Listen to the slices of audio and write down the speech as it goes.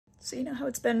So you know how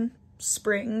it's been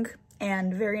spring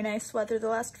and very nice weather the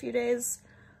last few days?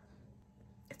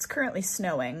 It's currently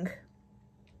snowing.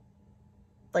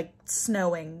 Like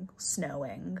snowing.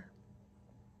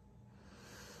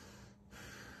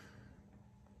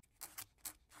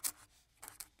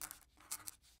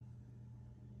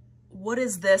 What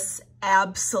is this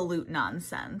absolute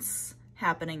nonsense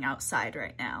happening outside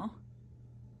right now?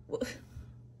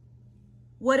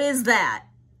 What is that?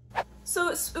 So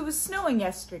it was snowing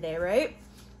yesterday, right?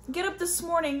 Get up this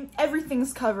morning,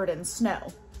 everything's covered in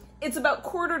snow. It's about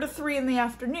 2:45 in the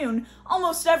afternoon,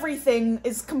 almost everything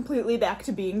is completely back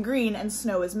to being green and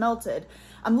snow is melted.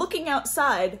 I'm looking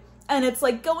outside and it's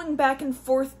like going back and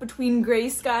forth between gray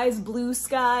skies, blue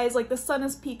skies, like the sun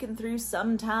is peeking through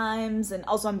sometimes, and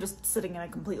also I'm just sitting in a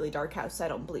completely dark house, so I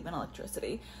don't believe in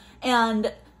electricity.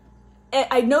 And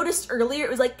I noticed earlier it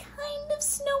was like kind of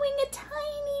snowing a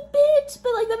tiny bit,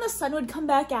 but like then the sun would come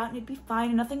back out and it'd be fine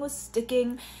and nothing was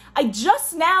sticking. I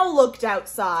just now looked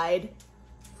outside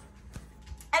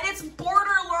and it's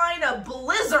borderline a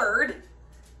blizzard.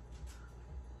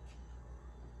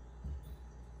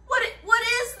 What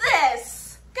is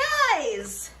this?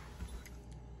 Guys!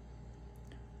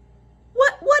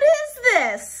 What is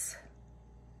this?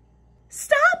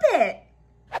 Stop it!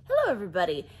 Hello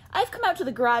everybody. I've come out to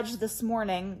the garage this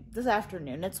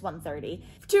afternoon, it's 1:30,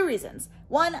 for 2 reasons.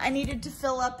 One, I needed to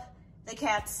fill up the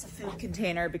cat's food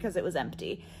container because it was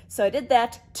empty. So I did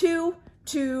that. 2,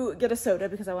 to get a soda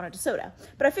because I wanted a soda.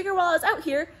 But I figured while I was out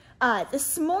here,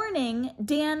 this morning,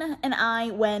 Dan and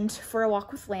I went for a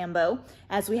walk with Lambeau,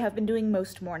 as we have been doing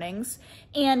most mornings,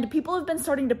 and people have been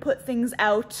starting to put things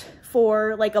out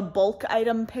for like a bulk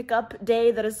item pickup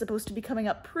day that is supposed to be coming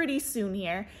up pretty soon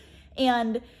here.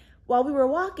 And while we were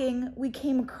walking, we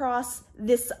came across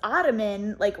this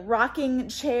ottoman, like rocking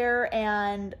chair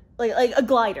and like a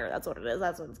glider, that's what it is,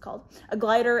 that's what it's called. A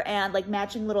glider and like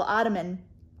matching little ottoman.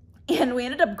 And we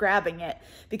ended up grabbing it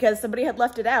because somebody had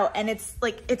left it out, and it's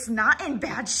like, it's not in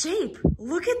bad shape.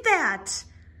 Look at that.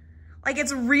 Like,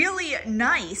 it's really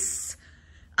nice.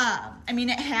 I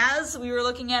mean, we were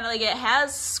looking at it, like it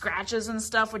has scratches and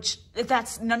stuff, which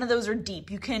none of those are deep.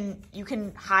 You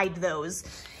can hide those.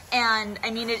 And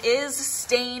I mean, it is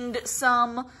stained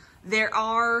some.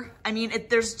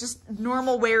 There's just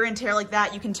normal wear and tear like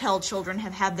that. You can tell children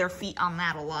have had their feet on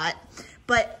that a lot,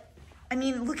 but I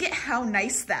mean, look at how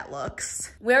nice that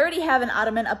looks. We already have an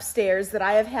ottoman upstairs that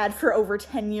I have had for over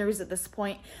 10 years at this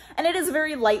point, and it is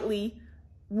very lightly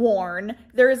worn.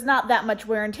 There is not that much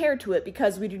wear and tear to it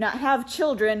because we do not have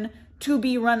children to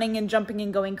be running and jumping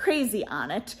and going crazy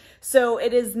on it. So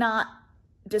it is not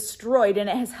destroyed and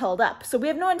it has held up. So we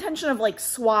have no intention of like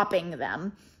swapping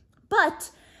them,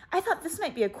 but I thought this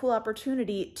might be a cool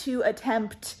opportunity to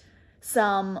attempt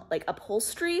some like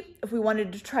upholstery if we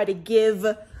wanted to try to give,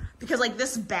 because like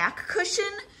this back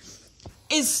cushion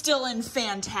is still in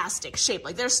fantastic shape.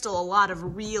 Like there's still a lot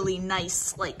of really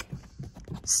nice like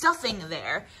stuffing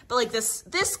there, but like this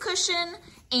cushion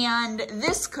and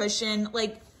this cushion,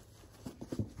 like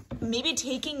maybe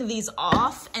taking these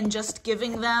off and just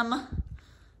giving them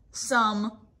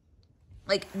some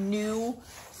like new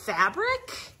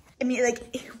fabric. I mean,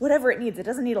 like whatever it needs, it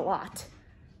doesn't need a lot.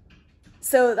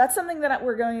 So that's something that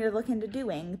we're going to look into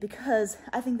doing because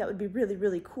I think that would be really,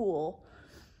 really cool.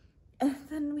 And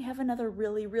then we have another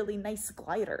really, really nice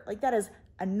glider. Like that is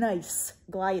a nice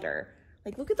glider.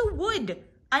 Like look at the wood.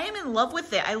 I am in love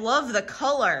with it. I love the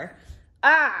color.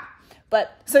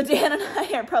 But so Dan and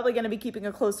I are probably going to be keeping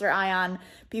a closer eye on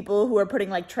people who are putting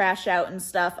like trash out and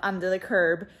stuff onto the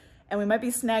curb. And we might be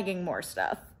snagging more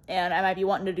stuff. And I might be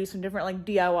wanting to do some different like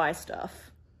DIY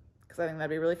stuff because I think that'd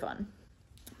be really fun.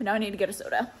 But now I need to get a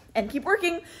soda and keep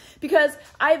working because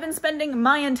I've been spending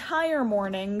my entire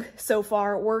morning so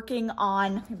far working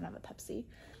on, I'm gonna have a Pepsi.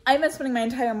 I've been spending my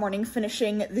entire morning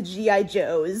finishing the G.I.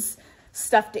 Joes,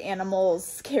 stuffed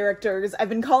animals, characters. I've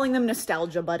been calling them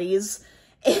nostalgia buddies.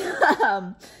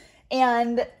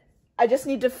 And I just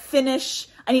need to finish,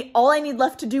 all I need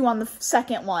left to do on the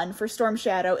second one for Storm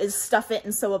Shadow is stuff it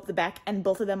and sew up the back, and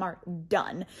both of them are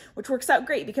done, which works out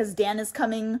great because Dan is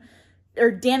going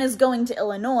to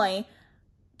Illinois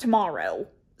tomorrow,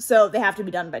 so they have to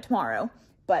be done by tomorrow.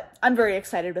 But I'm very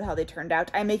excited with how they turned out.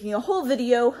 I'm making a whole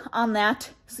video on that,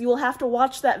 so you will have to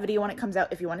watch that video when it comes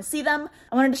out if you want to see them.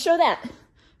 I wanted to show that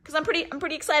because I'm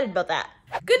pretty excited about that.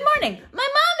 Good morning. My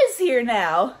mom is here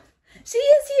now. She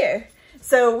is here.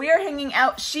 So we are hanging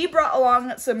out. She brought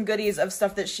along some goodies of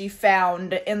stuff that she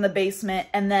found in the basement,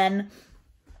 and then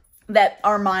that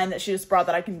are mine that she just brought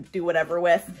that I can do whatever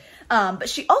with. But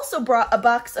she also brought a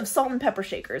box of salt and pepper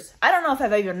shakers. I don't know if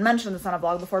I've even mentioned this on a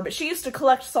vlog before, but she used to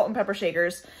collect salt and pepper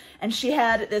shakers, and she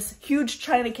had this huge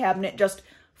china cabinet just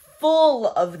full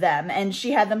of them, and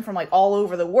she had them from like all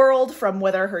over the world, from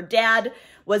whether her dad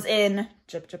was in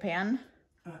Japan.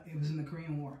 He was in the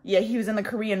Korean War. Yeah, he was in the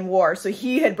Korean War, so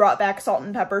he had brought back salt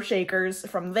and pepper shakers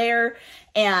from there,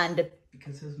 and...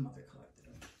 Because his mother collected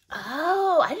them.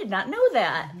 Oh, I did not know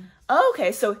that. Oh,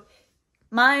 okay, so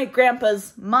my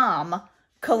grandpa's mom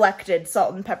collected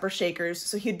salt and pepper shakers,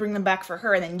 so he'd bring them back for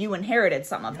her, and then you inherited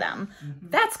some of them.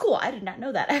 That's cool. I did not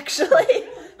know that, actually.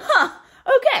 Huh,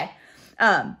 okay.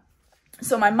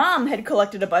 So my mom had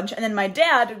collected a bunch, and then my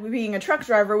dad, being a truck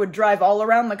driver, would drive all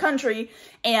around the country,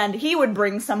 and he would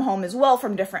bring some home as well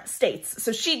from different states.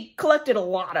 So she collected a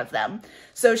lot of them.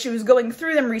 So she was going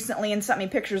through them recently and sent me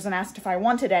pictures and asked if I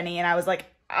wanted any, and I was like,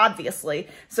 obviously.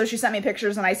 So she sent me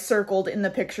pictures, and I circled in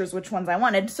the pictures which ones I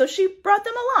wanted, so she brought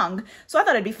them along. So I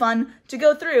thought it'd be fun to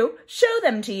go through, show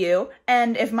them to you,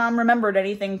 and if Mom remembered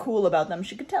anything cool about them,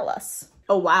 she could tell us.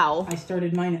 Oh, wow. I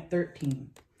started mine at 13.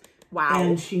 Wow.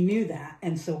 And she knew that.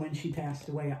 And so when she passed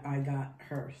away, I got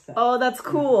her. So, oh, that's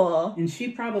cool. And she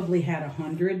probably had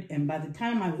 100. And by the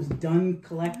time I was done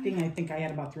collecting, I think I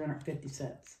had about 350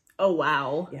 sets. Oh,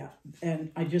 wow. Yeah.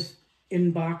 And I just,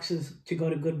 in boxes to go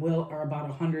to Goodwill, are about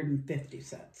 150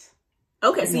 sets.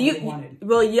 Okay, so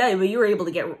well, yeah, but you were able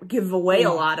to give away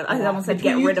a lot of, I almost said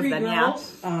get rid of them,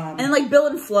 girls, yeah. And then like Bill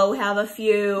and Flo have a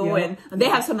few, and they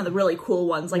have some of the really cool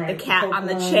ones, like the cat on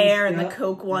the chair and the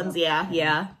Coke ones,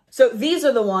 yeah. So these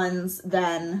are the ones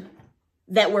then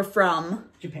that were from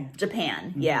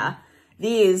Japan, yeah.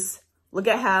 These, look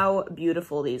at how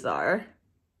beautiful these are.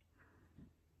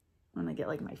 I'm gonna get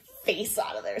like my face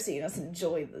out of there so you just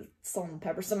enjoy the salt and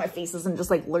pepper so my face isn't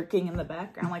just like lurking in the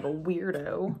background like a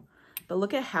weirdo. But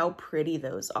look at how pretty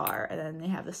those are. And then they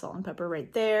have the salt and pepper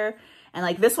right there. And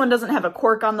like this one doesn't have a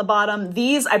cork on the bottom.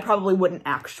 These I probably wouldn't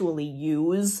actually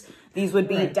use. These would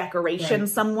be decoration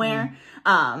somewhere.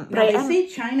 But I see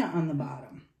China on the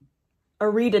bottom.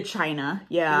 Arita China,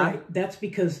 yeah. Right, that's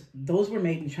because those were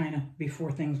made in China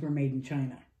before things were made in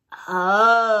China.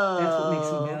 Oh. That's what makes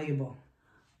them valuable.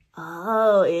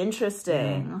 Oh,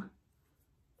 interesting.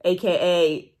 Yeah.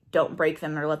 AKA... don't break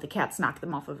them or let the cats knock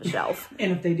them off of a shelf.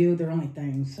 And if they do, they're only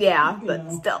things. Yeah, but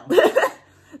still.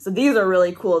 So these are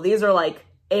really cool. These are like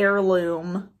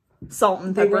heirloom salt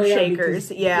and pepper shakers.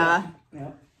 Yeah.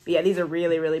 But yeah, these are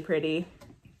really, really pretty.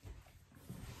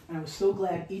 I was so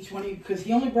glad each one of you, because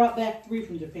he only brought back 3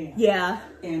 from Japan. Yeah.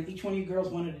 And each one of you girls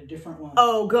wanted a different one.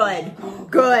 Oh, good.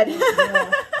 Good.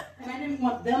 Yeah. And I didn't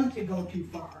want them to go too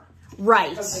far. Right.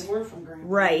 Because they were from Grand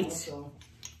Right. So,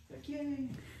 like, yay.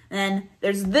 And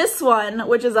there's this one,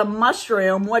 which is a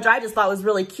mushroom, which I just thought was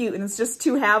really cute. And it's just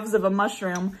 2 halves of a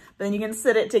mushroom. But then you can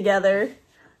sit it together.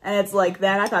 And it's like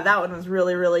that. I thought that one was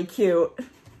really, really cute.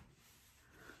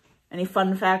 Any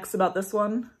fun facts about this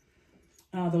one?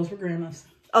 Those were Grandma's.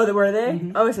 Oh, were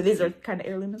they? Oh, so these are kind of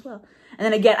heirloom as well. And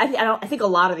then again, I think a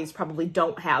lot of these probably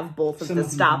don't have both of the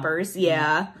stoppers.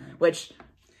 Yeah. Which,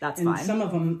 that's fine. And some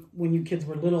of them, when you kids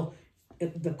were little...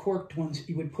 the corked ones,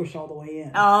 you would push all the way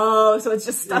in. Oh, so it's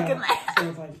just stuck in there. So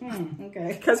it's like,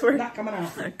 okay. Because we're not coming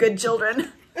out. Good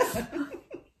children.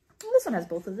 This one has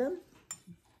both of them.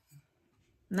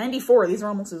 94. These are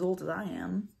almost as old as I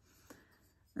am.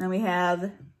 And then we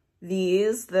have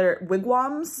these. They're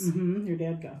wigwams. Your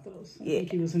dad got those. I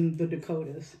think he was in the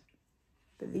Dakotas.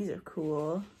 But these are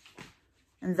cool.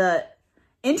 And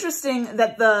interesting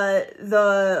that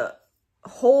the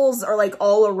holes are like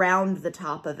all around the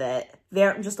top of it. They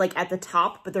aren't just like at the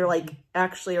top, but they're like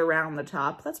actually around the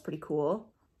top. That's pretty cool.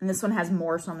 And this one has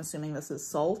more, so I'm assuming this is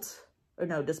salt. Or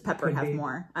no, does pepper have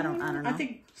more? I don't know. I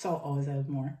think salt always has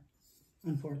more,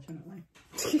 unfortunately.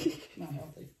 Not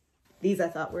healthy. These I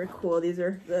thought were cool. These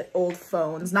are the old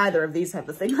phones. Neither of these have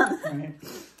the thing on them.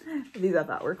 Right. These I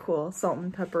thought were cool. Salt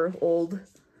and pepper old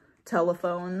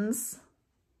telephones.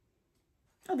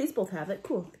 Oh, these both have it.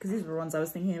 Cool. Because these were ones I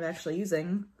was thinking of actually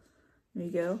using. There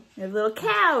you go. They have little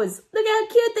cows. Look how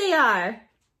cute they are.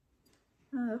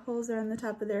 Oh, the holes are on the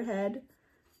top of their head.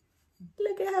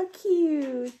 Look at how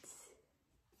cute.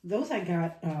 Those I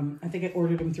got, I think I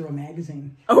ordered them through a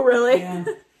magazine. Oh, really? Yeah.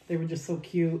 They were just so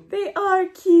cute. They are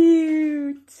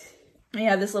cute.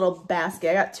 Yeah, this little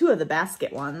basket. I got 2 of the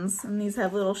basket ones. And these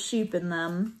have little sheep in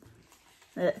them.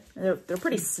 They're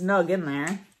pretty snug in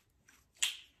there.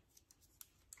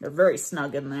 They're very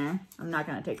snug in there. I'm not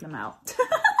going to take them out.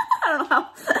 I don't know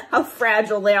how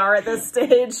fragile they are at this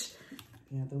stage.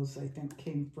 Yeah, those I think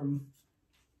came from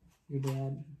your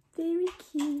dad. Very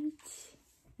cute.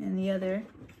 And the other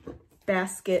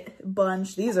basket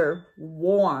bunch. These are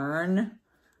worn.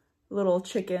 Little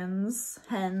chickens,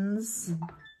 hens.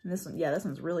 And this one, yeah, this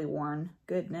one's really worn.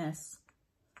 Goodness.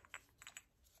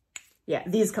 Yeah,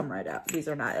 these come right out. These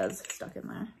are not as stuck in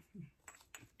there.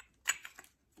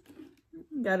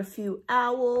 Got a few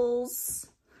owls.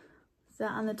 Is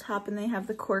that on the top? And they have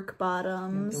the cork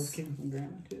bottoms. Yeah, those came from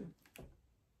Grandma too.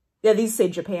 Yeah, these say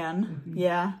Japan.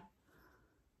 Yeah.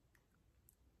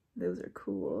 Those are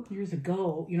cool. Years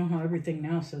ago, you know how everything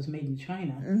now says made in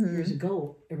China? Years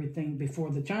ago, everything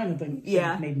before the China thing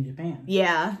said made in Japan.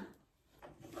 Yeah.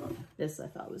 This I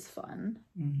thought was fun.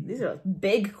 These are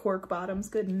big cork bottoms.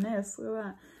 Goodness, look at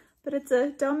that. But it's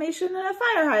a Dalmatian and a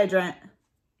fire hydrant.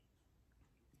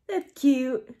 That's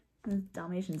cute. The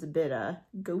Dalmatian's a bit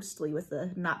ghostly with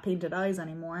the not painted eyes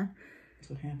anymore.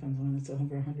 That's what happens when it's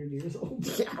over 100 years old.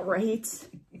 Yeah, right?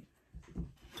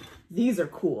 These are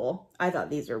cool. I thought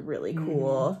these are really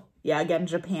cool. Yeah, again,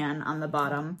 Japan on the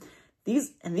bottom.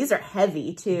 These are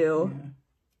heavy too. Yeah,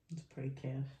 it's pretty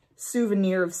cast.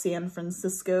 Souvenir of San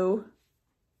Francisco.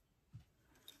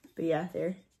 But yeah,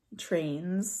 they're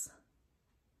trains.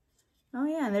 Oh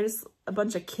yeah, and there's a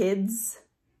bunch of kids.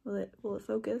 Will it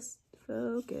focus?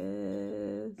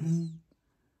 Focus.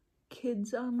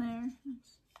 Kids on there.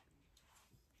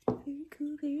 Very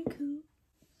cool, very cool.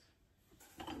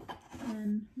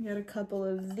 And we got a couple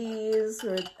of these,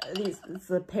 or these, it's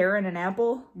a pear and an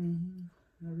apple.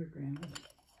 Another Grandma.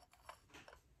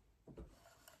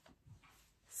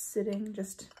 Sitting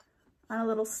just on a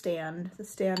little stand. The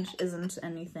stand isn't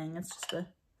anything, it's just a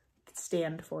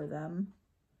stand for them.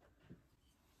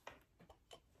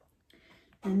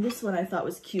 And this one I thought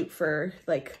was cute for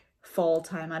like fall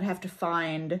time. I'd have to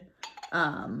find,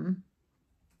 oh,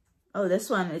 this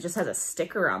one, it just has a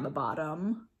sticker on the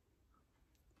bottom.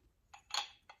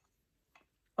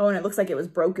 Oh, and it looks like it was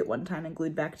broke at one time and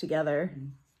glued back together.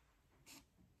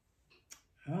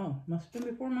 Oh, must have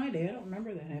been before my day. I don't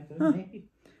remember that happening. Maybe.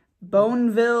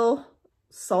 Boneville,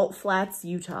 Salt Flats,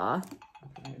 Utah.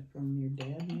 From your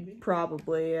dad, maybe?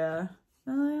 Probably, yeah.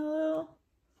 Little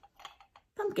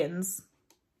pumpkins.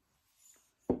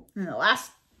 And the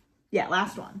last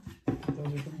one.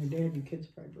 Those are from your dad. Your kids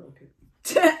probably broke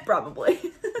it. Probably.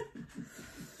 It's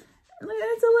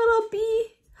a little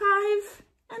beehive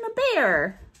and a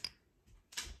bear.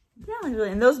 Yeah,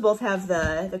 and those both have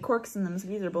the corks in them, so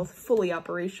these are both fully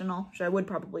operational, which I would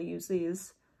probably use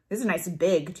these. This is nice and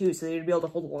big, too, so you'd be able to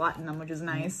hold a lot in them, which is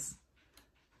nice.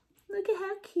 Look at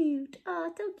how cute.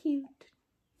 Oh, so cute.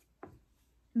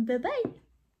 Bye-bye.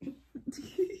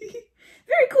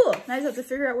 Very cool. Now I just have to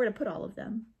figure out where to put all of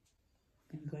them.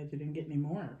 I'm glad you didn't get any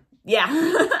more. Yeah,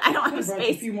 I don't have I brought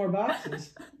space. a few more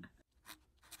boxes.